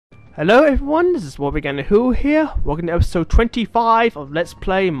Hello everyone, this is Who here. Welcome to episode 25 of Let's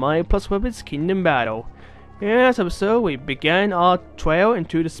Play Mario+Rabbids Kingdom Battle. In this episode, we began our trail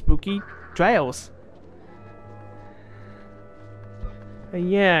into the spooky trails.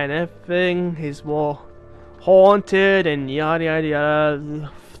 And yeah, and everything is more haunted and yada yada yada.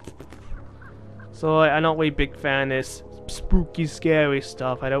 So I'm not really a big fan of this spooky, scary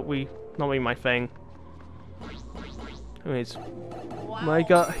stuff. Not really my thing. Anyways. I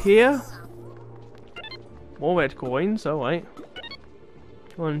got here more red coins, alright.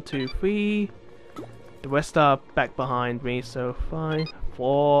 1, 2, 3. The rest are back behind me, so 5,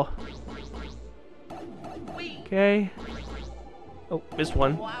 4. Okay. Oh, this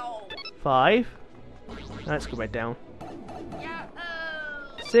one. 5. Let's go back down.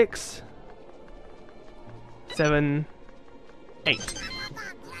 6, 7, 8.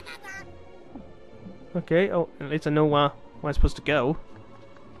 Okay, oh, at least I know where I'm supposed to go.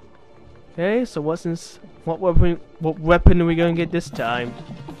 Okay, so what weapon are we gonna get this time?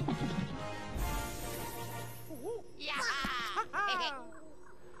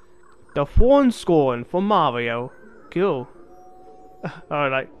 The Thorn Scorn for Mario. Cool.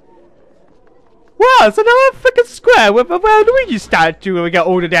 Alright. Wow, it's another freaking square with a Luigi statue when we get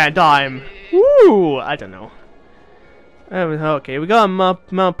older that time. Woo! I don't know. Okay, we got a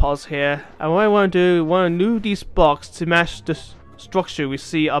map pause here. And what I want to do, we want to move these blocks to match the structure we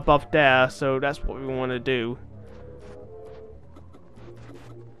see above there. So that's what we want to do.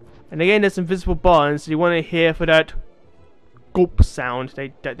 And again, there's invisible buttons you want to hear for that gulp sound.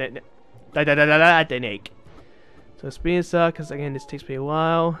 They make. So speed this up, because again, this takes me a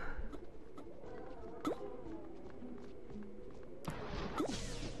while.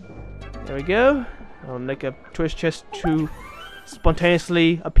 There we go. I'll make a twist chest to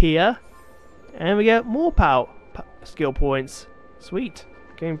spontaneously appear, and we get more skill points. Sweet,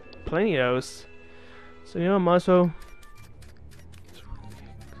 getting plenty of those. So you know, might as well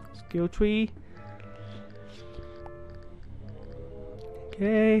skill tree.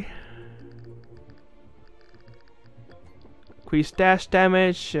 Okay. Increase dash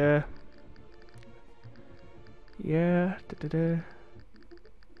damage. Yeah.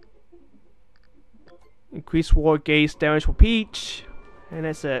 Increase war gauge damage for Peach, and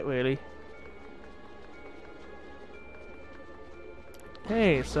that's it really.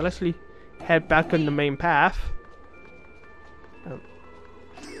 Okay, so let's head back on the main path.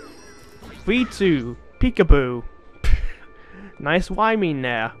 3, 2, peekaboo. Nice rhyming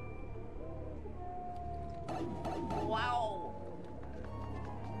there. Wow.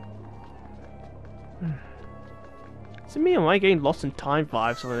 So me and I getting lost in time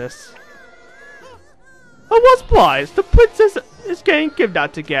vibes on this. I was surprised. The princess is getting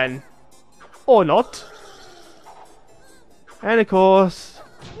kidnapped again. Or not. And of course,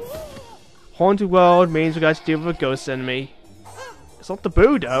 haunted world means we gotta deal with a ghost enemy. It's not the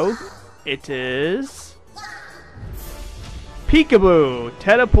Boo though. It is Peekaboo,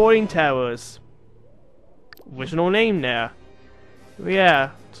 Teleporting Towers. Original name there.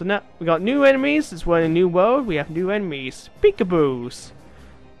 Yeah. So now we got new enemies. It's one in a new world. We have new enemies. Peekaboos.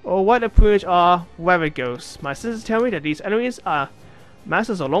 Or what approach are weather ghosts. My sisters tell me that these enemies are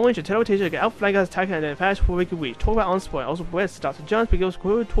masters of long-range and teleportation that can outflank us, attack and advance before we can reach. Talk about on-spot. Also, where it starts to jump because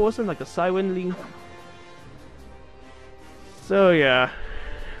go towards them like a siren lean. So yeah,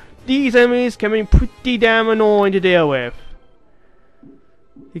 these enemies can be pretty damn annoying to deal with.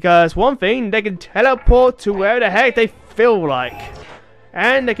 Because one thing, they can teleport to where the heck they feel like,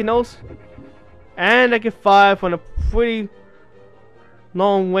 and they can fire from a pretty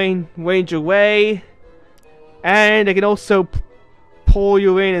long range away, and they can also pull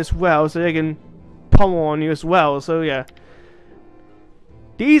you in as well, so they can pummel on you as well. So yeah,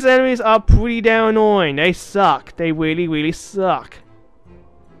 these enemies are pretty damn annoying. They suck. They really suck.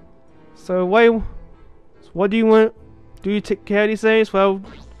 So what do you want? Do you take care of these enemies? Well,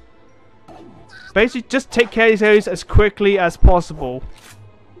 basically just take care of these enemies as quickly as possible.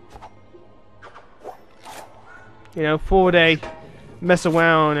 You know, before they mess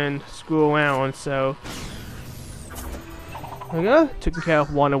around and screw around. So there we go, taken care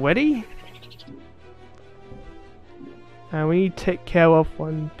of one already, and we need to take care of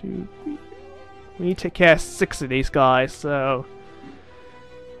 1, 2, 3. We need to take care of 6 of these guys. So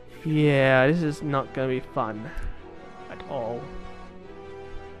yeah, this is not gonna be fun at all.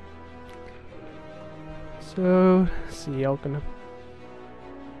 So let's see, I'm gonna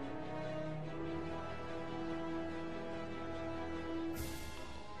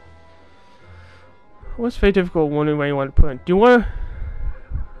what's very difficult wondering where you want to put it. Do you want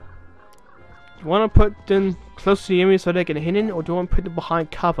to put in close to the enemy so they can hit in, or do I want to put them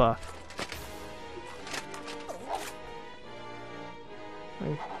behind cover?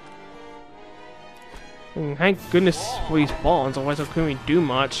 Thank goodness for these bombs, otherwise I couldn't really do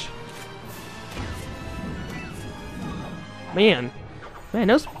much. Man,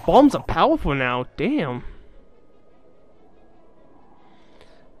 those bombs are powerful now. Damn.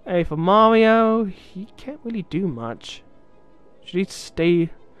 Hey, for Mario, he can't really do much. Should he stay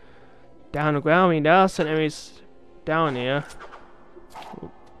down on the ground? I mean, there are some enemies down here.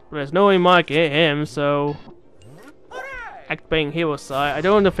 There's no way Mike can hit him, so activating hero sight. I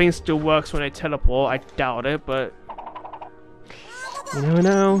don't know if the thing still works when they teleport. I doubt it, but you never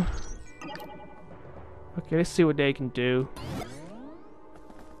know. Okay, let's see what they can do.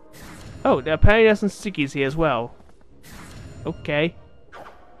 Oh, there apparently there's some stickies here as well. Okay.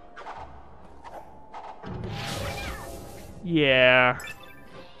 Yeah.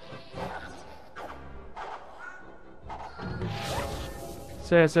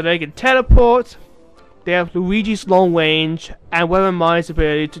 So they can teleport. They have Luigi's long range and Weather Mine's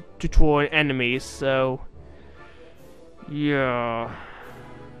ability to destroy enemies. So, yeah.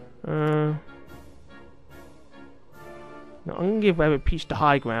 No, I'm gonna give Rabbid Peach the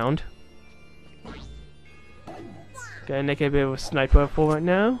high ground. Gonna make a bit of a sniper for right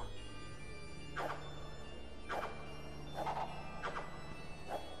now.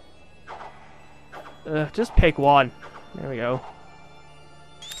 Just pick one. There we go.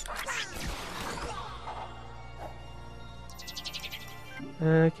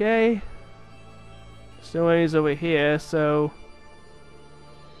 Okay. So he's over here, so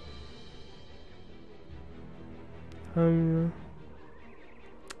I don't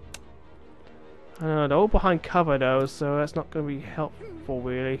know, they're all behind cover though, so that's not gonna be helpful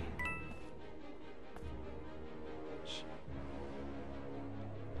really.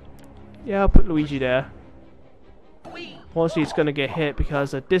 Yeah, I'll put Luigi there. Obviously he's gonna get hit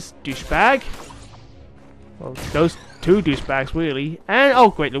because of this douchebag. Well, those two douchebags really. And oh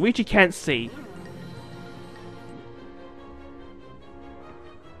great, Luigi can't see.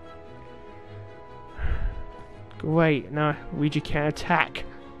 Great, now Luigi can't attack.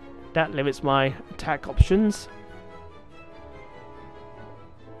 That limits my attack options.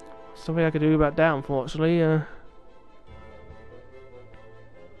 Something I could do about that, unfortunately. Gonna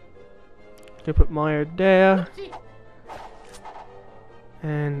put Mario there.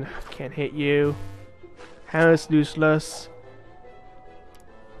 And can't hit you. Hammer's useless.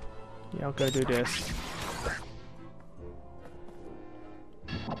 Yeah, I'll go do this.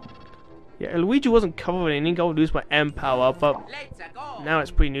 Yeah, Luigi wasn't covered in anything. I'll lose my M power, but now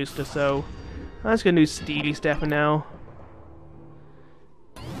it's pretty useless, so I'm just gonna do Steely Step for now.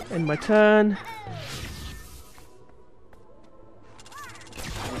 End my turn.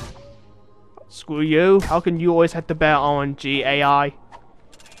 Screw you. How can you always have to bear RNG, AI?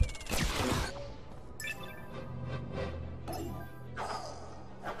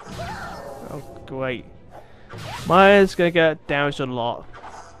 Oh, great. Maya's gonna get damaged a lot.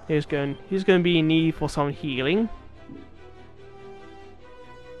 He's going to be in need for some healing.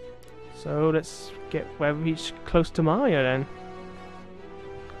 So let's get Weather Peach close to Mario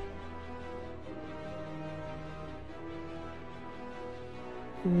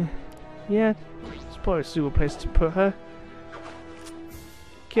then. Yeah, it's probably a suitable place to put her.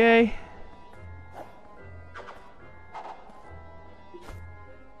 Okay.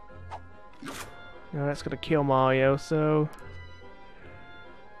 No, that's gonna kill Mario, so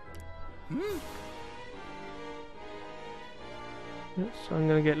so I'm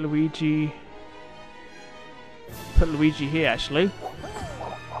gonna get Luigi. Put Luigi here actually.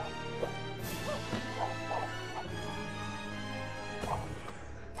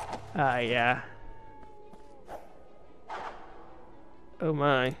 Ah, yeah. Oh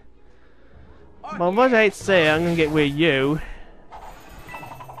my. Well, what I hate to say, I'm gonna get rid of you.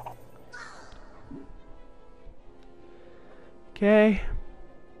 Okay.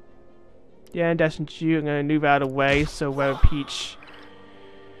 Yeah, and that's you. I'm gonna move out of the way so Weather Peach.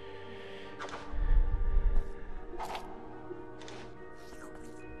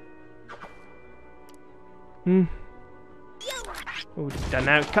 Oh,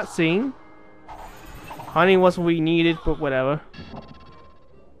 dynamic cutscene. Honey wasn't what we needed, but whatever.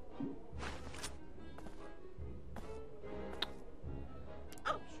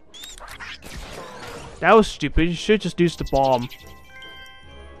 That was stupid. You should just use the bomb.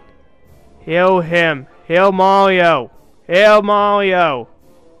 Heal him. Heal Mario. Heal Mario.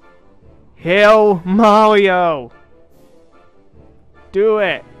 Heal Mario. Do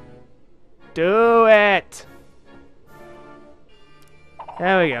it. Do it.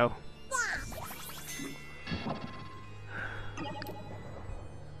 There we go.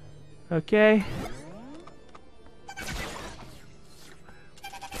 Okay.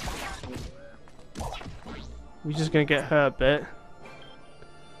 We're just gonna get hurt a bit.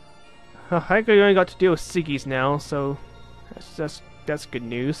 Oh, I think we only got to deal with Siggies now, so that's good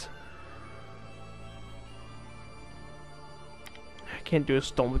news. I can't do a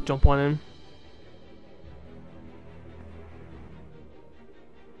stomp jump on him.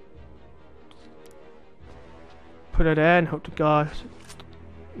 Put her there and hope to God.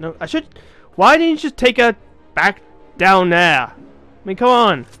 No, I should. Why didn't you just take her back down there? I mean, come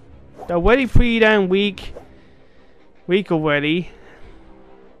on. They're already pretty damn weak. Weak already.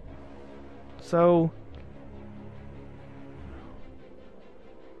 So.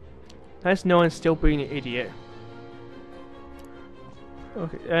 Nice no one's still being an idiot.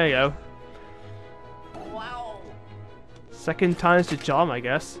 Okay, there you go. Wow. Second time's the charm, I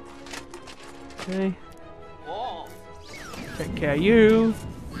guess. Okay. Oh. Take care of you.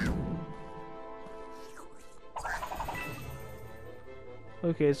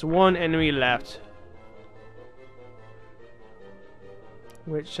 Okay, there's one enemy left.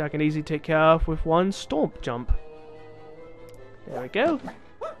 Which I can easily take care of with one stomp jump. There we go.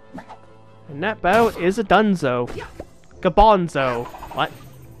 And that battle is a dunzo. Gabonzo. What?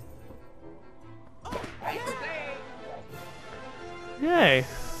 Yay.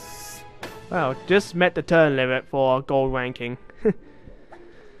 Wow, just met the turn limit for gold ranking.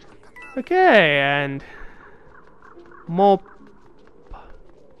 Okay, and more.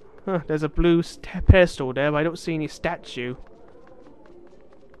 Huh, there's a blue pedestal there, but I don't see any statue.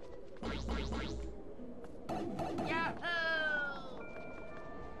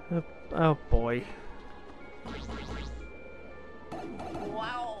 Oh boy.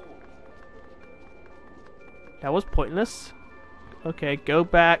 Wow. That was pointless. Okay, go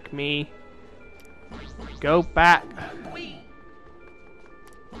back, me. Go back.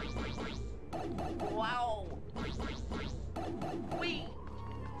 Wow.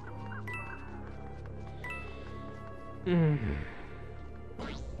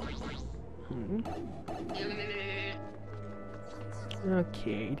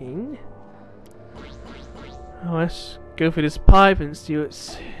 Okay, then. Oh, let's go for this pipe and see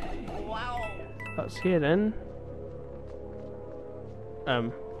what's here then.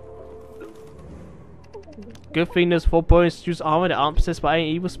 Good thing there's 4 points to use armor that aren't possessed by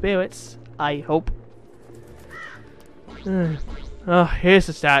any evil spirits. I hope. Oh, here's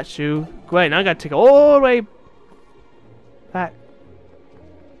the statue. Great, now I gotta take it all the way back.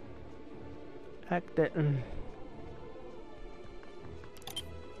 Back there.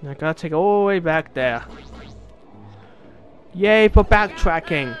 I gotta take it all the way back there. Yay for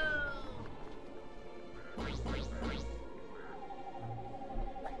backtracking!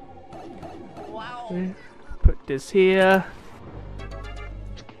 Wow. Put this here.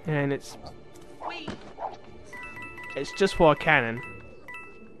 And it's just for a cannon.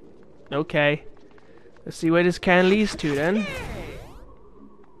 Okay. Let's see where this cannon leads to then.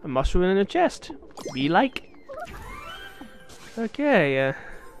 A mushroom in a chest. Be like. Okay,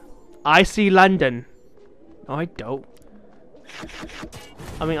 I see London. No, I don't.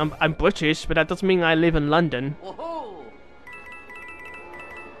 I mean, I'm British, but that doesn't mean I live in London. Whoa.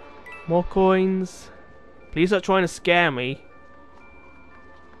 More coins. Please stop trying to scare me.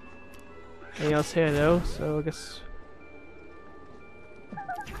 Anything else here though? So I guess.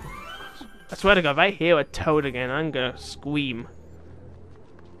 I swear to God, if I hear a toad again, I'm gonna scream.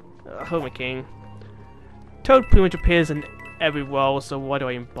 Homer King. Toad pretty much appears in every world, so why do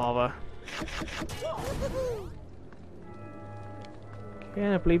I even bother? Okay,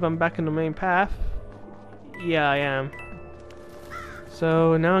 I believe I'm back in the main path. Yeah, I am.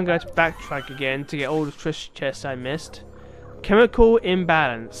 So now I'm going to backtrack again to get all the treasure chests I missed. Chemical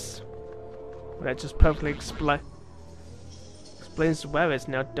imbalance. That just perfectly explains where it's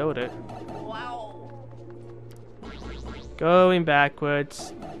now, don't it? Wow. Going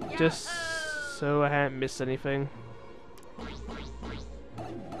backwards, just so I haven't missed anything.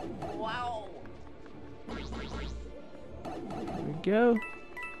 Wow. There we go.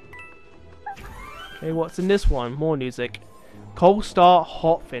 Okay, what's in this one? More music. Cold start,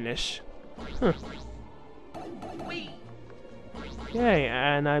 hot finish. Huh. Okay,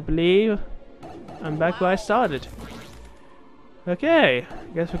 and I believe I'm back where I started. Okay,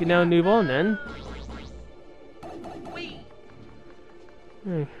 I guess we can now move on then.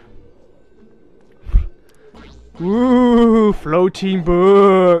 Woo! Floating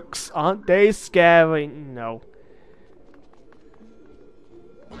books! Aren't they scary? No.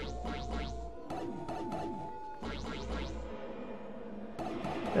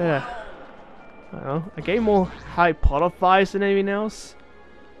 I don't know. I get more hypothesized than anything else.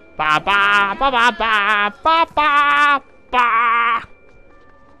 Ba ba ba ba ba ba ba ba.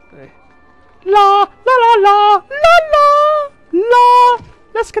 Okay. La la la la la la la.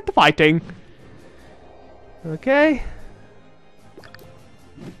 Let's get the fighting. Okay.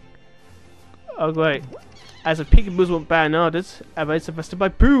 Oh great. As if peekaboos won't ban others, everyone's infested by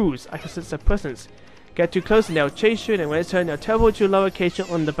boos. I can sense their presence. Get too close and they'll chase you, and when it's turn, they'll teleport to your location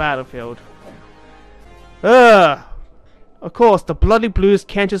on the battlefield. Ugh! Of course, the bloody blues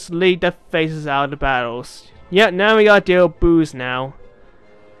can't just lead their faces out of the battles. Yet now we gotta deal with boos now.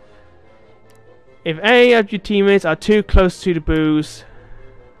 If any of your teammates are too close to the boos,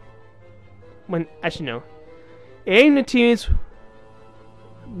 actually no. If any of the teammates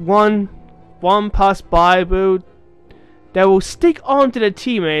one pass by boo, they will stick on to their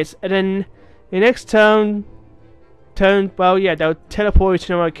teammates, and then the next turn, well yeah, they'll teleport you to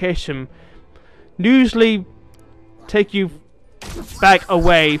their location. Usually take you back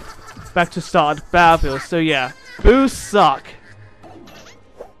to start the battlefield. So yeah, boos suck.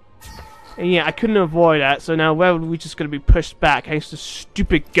 And yeah, I couldn't avoid that, so now we're just gonna be pushed back thanks to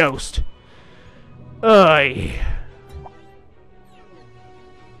stupid ghost. Ugh.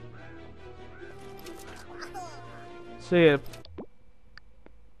 So yeah.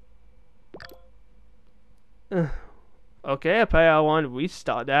 Okay, apparently I want to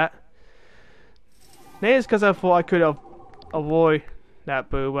restart that. Maybe it's because I thought I could avoid that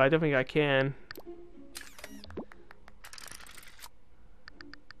boo, but I don't think I can.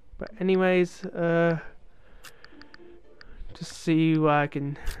 But anyways, just see what I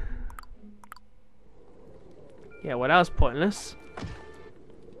can. Yeah, well that was pointless.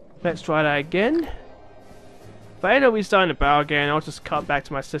 Let's try that again. If I end up restarting the battle again, I'll just cut back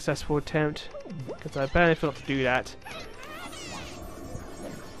to my successful attempt, because I barely forgot to do that.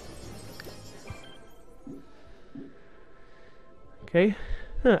 Okay.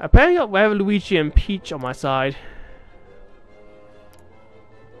 Apparently I got Luigi and Peach on my side.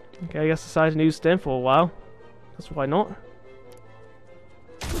 Okay, I guess I decided to use them for a while. That's why not.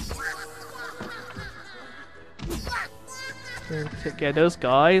 So, take care of those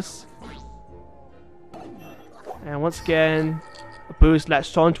guys. And once again, a boost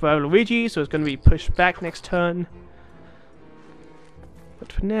latched on to Luigi, so it's going to be pushed back next turn.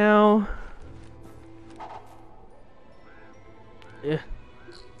 But for now, yeah,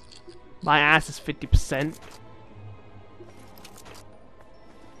 my ass is 50%.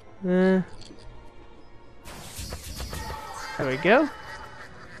 There we go.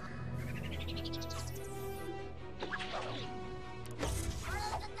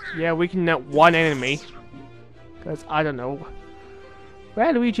 Yeah, we can net one enemy. Because, I don't know.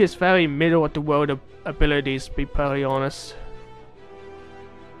 Luigi is very middle of the world abilities, to be perfectly honest.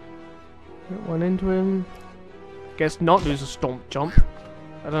 Get one into him. Guess not lose a stomp jump.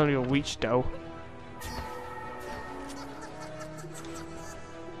 I don't even reach though.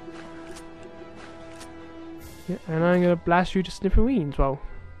 Yeah, and I'm gonna blast you to snifferinos. Well.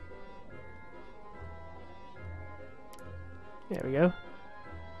 There we go.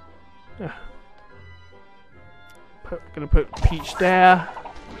 Gonna put Peach there.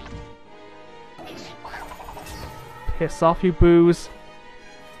 Piss off, you boos.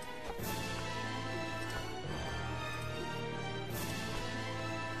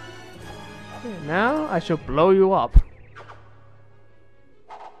 Okay, now I shall blow you up.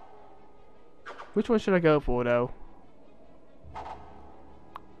 Which one should I go for though?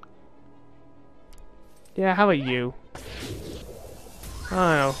 Yeah, how about you? I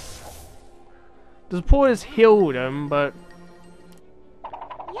don't know. The supporters healed him, but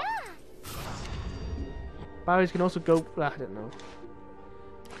Barry's can also go. I don't know.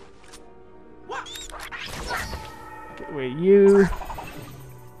 Get rid of you.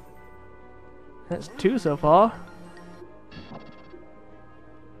 That's 2 so far.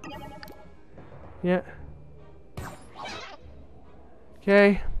 Yeah.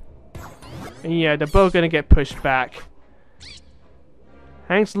 Okay. And yeah, they're both gonna get pushed back.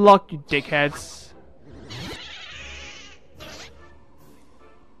 Thanks a lot, you dickheads.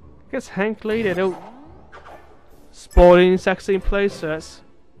 I guess thankfully they don't spawn in the exact same place, so that's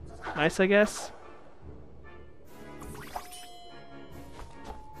nice, I guess.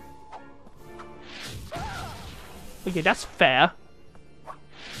 Okay, that's fair.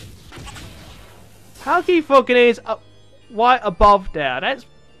 How can you fucking is up right above there?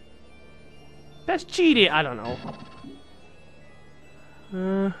 That's cheating. I don't know.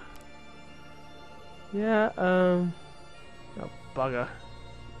 Yeah. Oh bugger.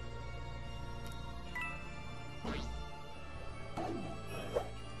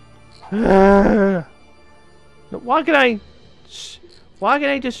 No, why can I? Why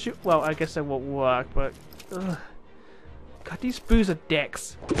can't I just shoot? Well, I guess that won't work, but... Ugh. God, these boos are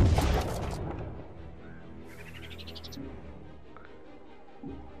dicks.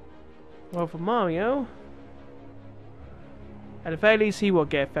 Well, for Mario... At the very least, he will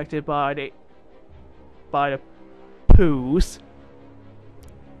get affected by the poos.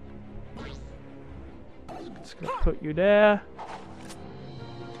 Just gonna put you there.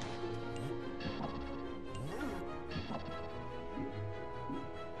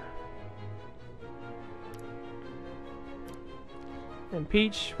 And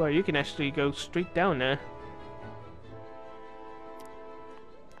Peach, well, you can actually go straight down there.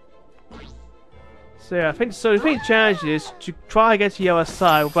 So yeah, I think so. The big challenge is to try to get to the other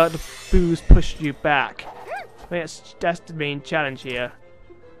side without the boos pushing you back. I think that's the main challenge here.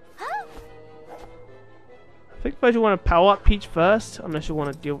 I think first you want to power up Peach first, unless you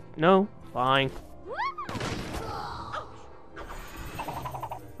want to deal. No, fine.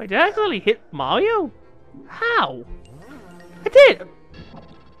 Wait, did I actually hit Mario? How? I did.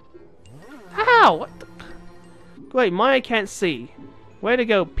 How? What the... Wait, Mario can't see. Way to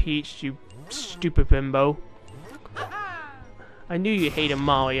go, Peach, you stupid bimbo. I knew you hated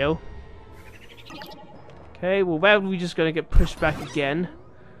Mario. Okay, well, where are we just gonna get pushed back again?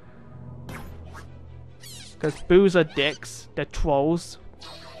 Because boos are dicks. They're trolls.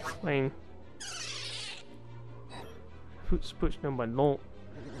 I mean... Push number no.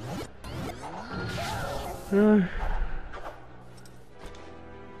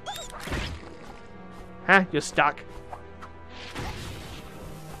 Huh? You're stuck.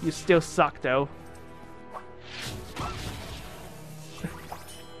 You still suck, though.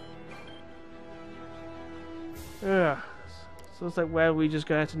 Ugh. So it's like, where are we just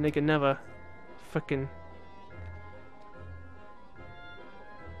gonna have to make another frickin'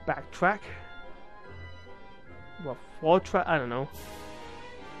 backtrack? Well, forward track? I don't know.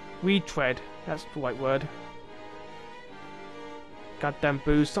 Retread. That's the right word. Goddamn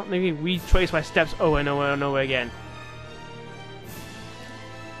boos. Stop making me retrace my steps over and over and over again.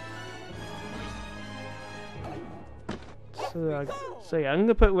 So yeah, I'm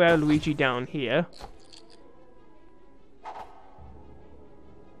gonna put Luigi down here.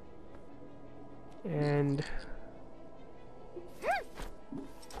 And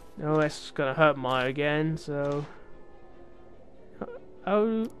no, that's gonna hurt Mario again, so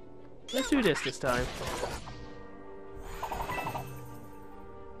oh, let's do this time.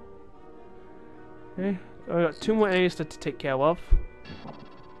 Okay, I got 2 more areas to take care of.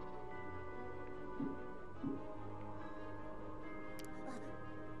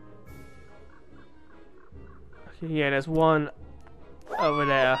 Okay, yeah, there's one over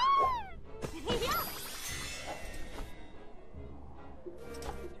there.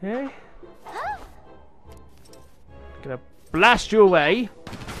 Okay. Gonna blast you away.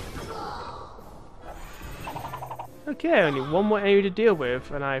 Okay, only one more area to deal with,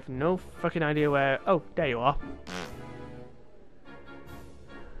 and I have no fucking idea where. Oh, there you are.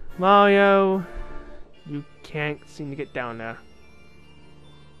 Mario, you can't seem to get down there.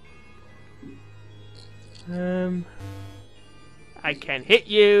 I can hit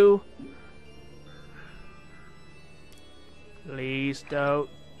you. Please don't.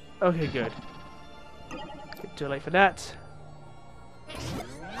 Okay, good. Too late for that.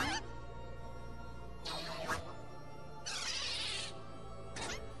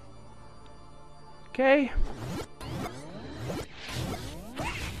 Okay.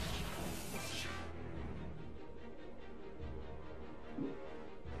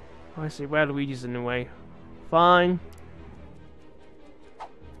 I see where Luigi's in the way. Fine.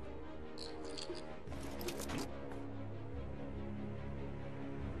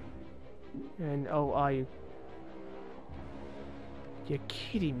 And oh, are you? You're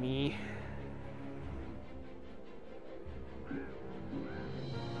kidding me.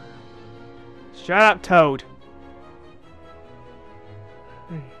 Shut up, Toad.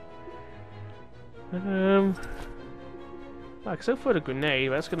 Like, so for the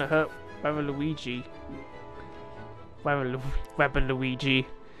grenade, that's gonna hurt Luigi. Luigi.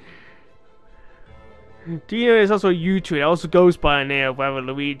 Do you know there's also a YouTuber that also goes by the name of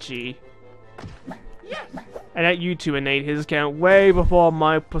Luigi? And that YouTuber made his account way before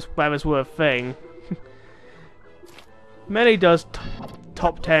my subscribers were a thing. Many does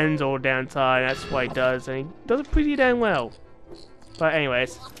top 10s all damn time, that's what he does, and he does it pretty damn well. But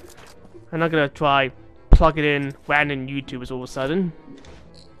anyways, I'm not gonna try plugging in random YouTubers all of a sudden.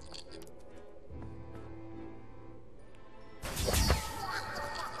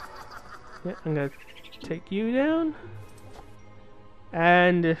 Yeah, I'm gonna take you down.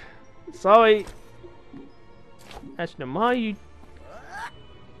 And sorry. Actually, no, Mario,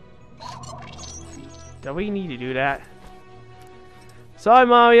 Do we need to do that? Sorry,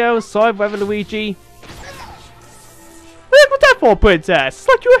 Mario. Sorry, Brother Luigi. What was that for, Princess? It's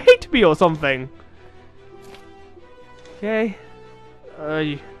like you hate me or something. Okay.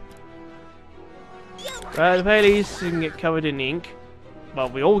 At the very least, you can get covered in ink. Well,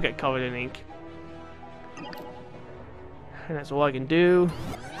 we all get covered in ink. And that's all I can do.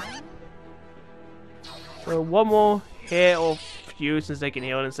 So one more hit or few since they can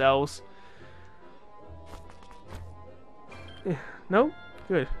heal themselves. No?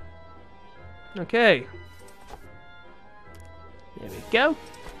 Good. Okay. There we go.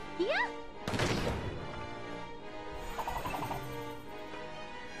 Yeah.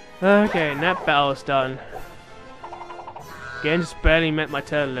 Okay, and that battle's done. Again, just barely met my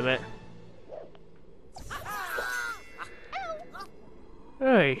turn limit.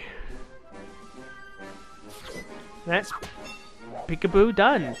 Hey. That's Peekaboo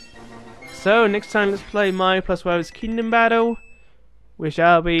done. So, next time let's play Mario+Rabbids Kingdom Battle. We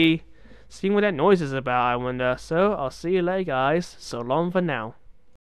shall be seeing what that noise is about, I wonder. So, I'll see you later, guys. So long for now.